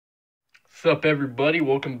What's up, everybody?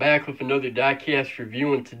 Welcome back with another diecast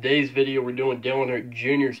review. In today's video, we're doing Dale Earnhardt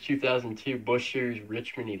Jr.'s 2002 Busch Series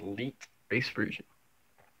Richmond Elite race version.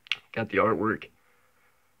 Got the artwork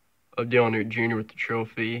of Dale Earnhardt Jr. with the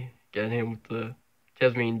trophy. Got him with the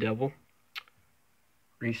Tasmanian Devil.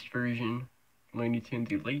 Race version, Looney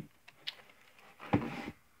Tunes Elite.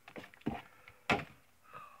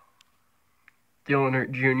 Dale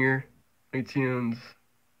Earnhardt Jr. Looney Tunes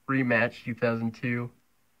Rematch 2002.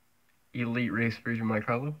 Elite race version Monte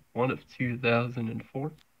Carlo, one of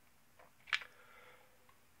 2004.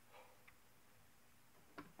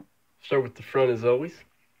 Start with the front as always.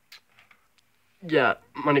 Got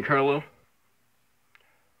Monte Carlo.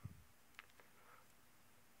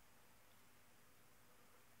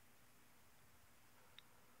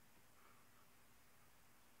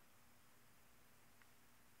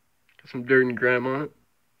 Got some dirt and grime on it.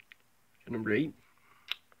 Got number 8.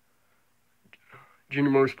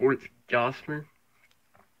 Junior Motorsports Gossamer.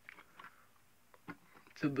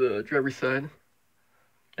 To the driver's side,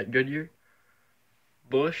 at Goodyear.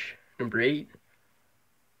 Busch, number 8.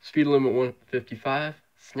 Speed limit 155.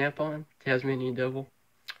 Snap-on, Tasmanian Devil.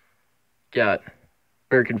 Got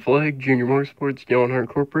American flag, Junior Motorsports, Dale Earnhardt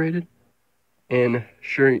Incorporated. And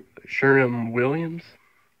Sherman-Williams.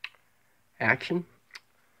 Action.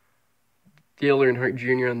 Dale Earnhardt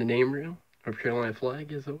Jr. on the name rail. North Carolina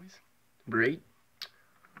flag, as always. Number 8.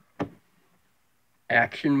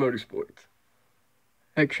 Action Motorsports.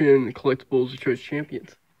 Action Collectibles Choice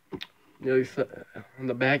Champions. On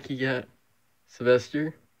the back, you got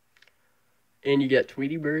Sylvester. And you got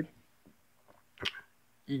Tweety Bird.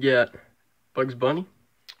 You got Bugs Bunny.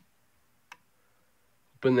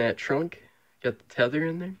 Open that trunk. Got the tether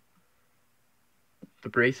in there. The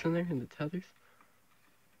brace in there and the tethers.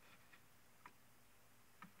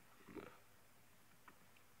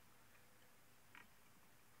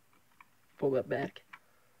 Pull that back.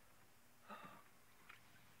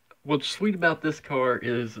 What's sweet about this car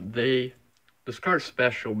is this car's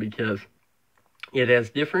special because it has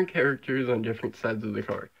different characters on different sides of the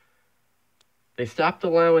car. They stopped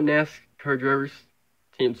allowing NASCAR drivers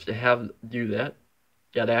teams to do that.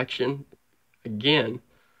 Got Action again,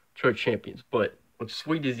 Choice Champions. But what's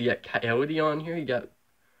sweet is you got Coyote on here. You got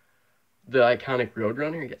the iconic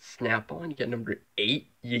Roadrunner. You got Snap-on. You got number 8.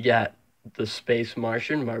 You got the Space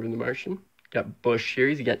Martian, Marvin the Martian. Got Busch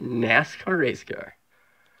Series. You got NASCAR race car.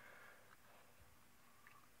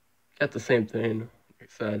 Got the same thing. Like I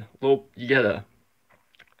said, you got a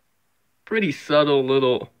pretty subtle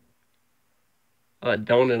little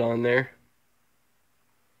donut on there.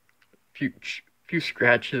 Few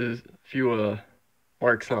scratches, a few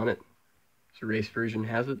marks on it. So race version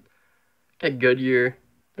has it. Got Goodyear.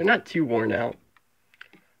 They're not too worn out.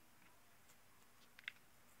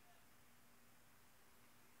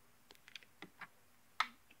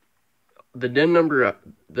 The DIN number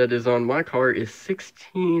that is on my car is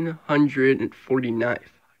 1649. I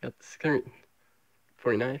got the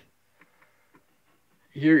 649.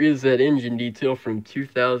 Here is that engine detail from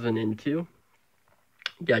 2002.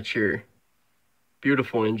 Got your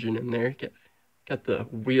beautiful engine in there. Got the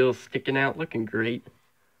wheels sticking out, looking great.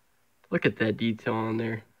 Look at that detail on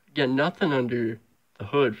there. Got nothing under the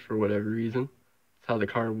hood for whatever reason. That's how the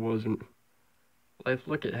car wasn't.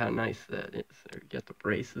 Look at how nice that is. There, you got the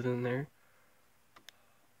braces in there.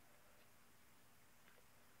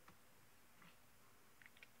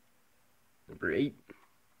 Number 8.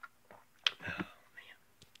 Oh, man.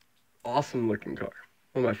 Awesome looking car.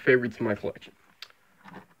 One of my favorites in my collection.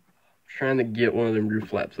 I'm trying to get one of them roof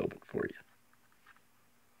flaps open for you.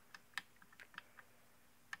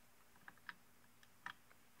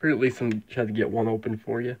 Or at least I'm trying to get one open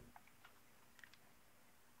for you.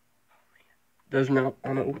 Does not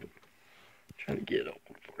want to open. I'm trying to get it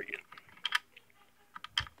open for you.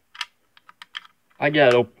 I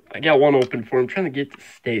got one open for him. I'm trying to get it to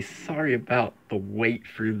stay. Sorry about the wait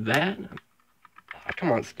for that. Oh,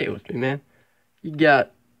 come on, stay with me, man. You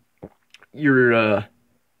got your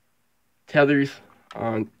tethers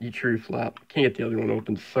on each roof flap. Can't get the other one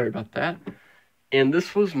open. Sorry about that. And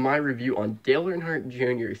this was my review on Dale Earnhardt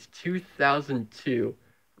Jr.'s 2002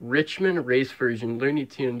 Richmond race version Looney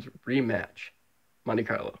Tunes Rematch Monte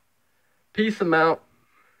Carlo. Peace, I'm out.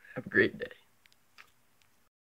 Have a great day.